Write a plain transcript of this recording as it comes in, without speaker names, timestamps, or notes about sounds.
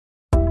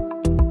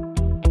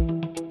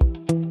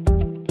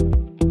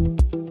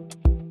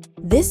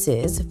This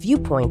is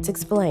Viewpoints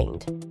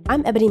Explained.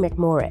 I'm Ebony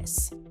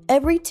McMorris.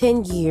 Every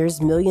 10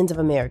 years, millions of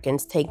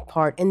Americans take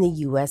part in the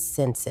U.S.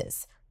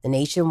 Census. The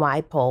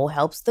nationwide poll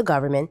helps the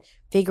government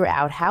figure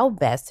out how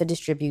best to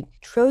distribute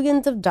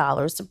trillions of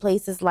dollars to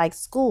places like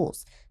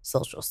schools,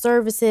 social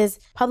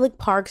services, public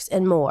parks,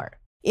 and more.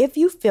 If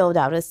you filled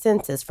out a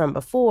census from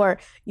before,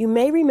 you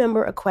may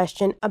remember a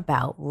question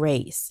about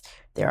race.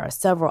 There are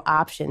several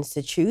options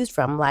to choose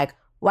from, like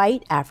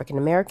white, African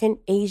American,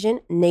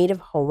 Asian,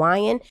 Native,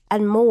 Hawaiian,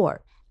 and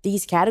more.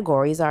 These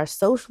categories are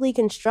socially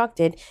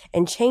constructed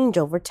and change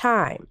over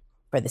time.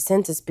 For the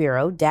Census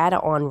Bureau, data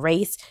on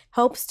race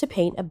helps to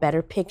paint a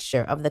better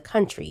picture of the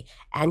country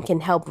and can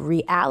help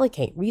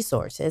reallocate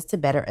resources to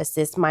better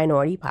assist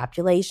minority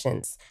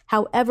populations.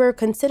 However,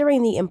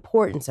 considering the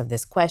importance of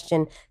this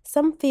question,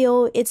 some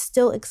feel it's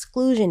still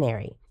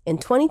exclusionary. In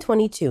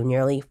 2022,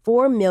 nearly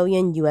 4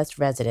 million U.S.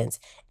 residents,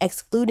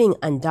 excluding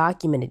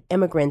undocumented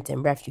immigrants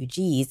and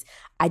refugees,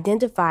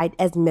 identified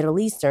as Middle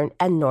Eastern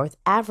and North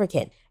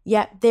African,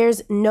 yet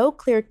there's no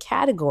clear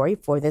category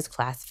for this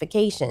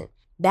classification.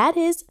 That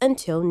is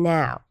until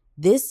now.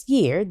 This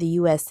year, the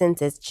U.S.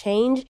 Census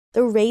changed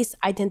the race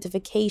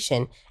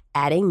identification,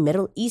 adding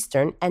Middle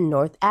Eastern and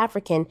North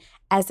African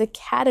as a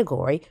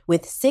category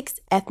with 6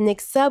 ethnic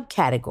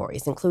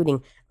subcategories,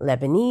 including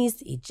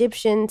Lebanese,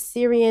 Egyptian,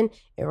 Syrian,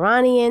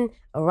 Iranian,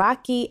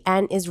 Iraqi,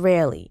 and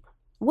Israeli.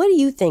 What do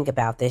you think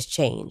about this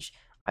change?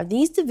 Are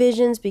these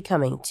divisions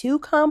becoming too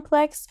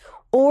complex,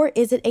 or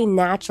is it a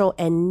natural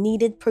and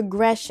needed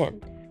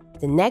progression?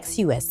 The next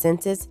U.S.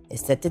 Census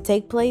is set to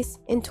take place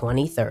in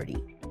 2030.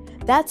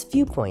 That's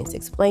Viewpoints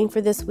Explained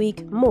for this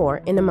week. More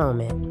in a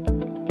moment.